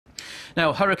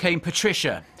Now, Hurricane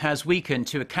Patricia has weakened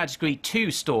to a Category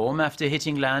 2 storm after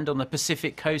hitting land on the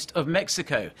Pacific coast of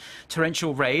Mexico.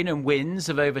 Torrential rain and winds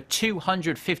of over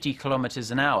 250 kilometers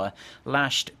an hour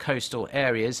lashed coastal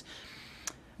areas.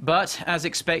 But, as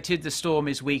expected, the storm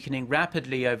is weakening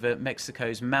rapidly over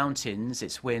Mexico's mountains.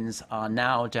 Its winds are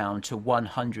now down to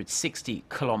 160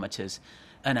 kilometers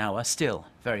an hour, still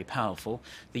very powerful.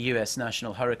 The US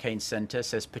National Hurricane Center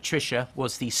says Patricia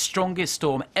was the strongest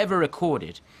storm ever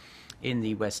recorded in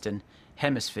the Western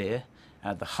Hemisphere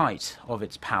at the height of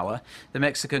its power. The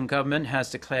Mexican government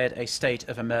has declared a state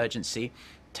of emergency.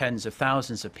 Tens of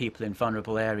thousands of people in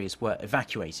vulnerable areas were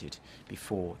evacuated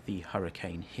before the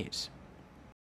hurricane hit.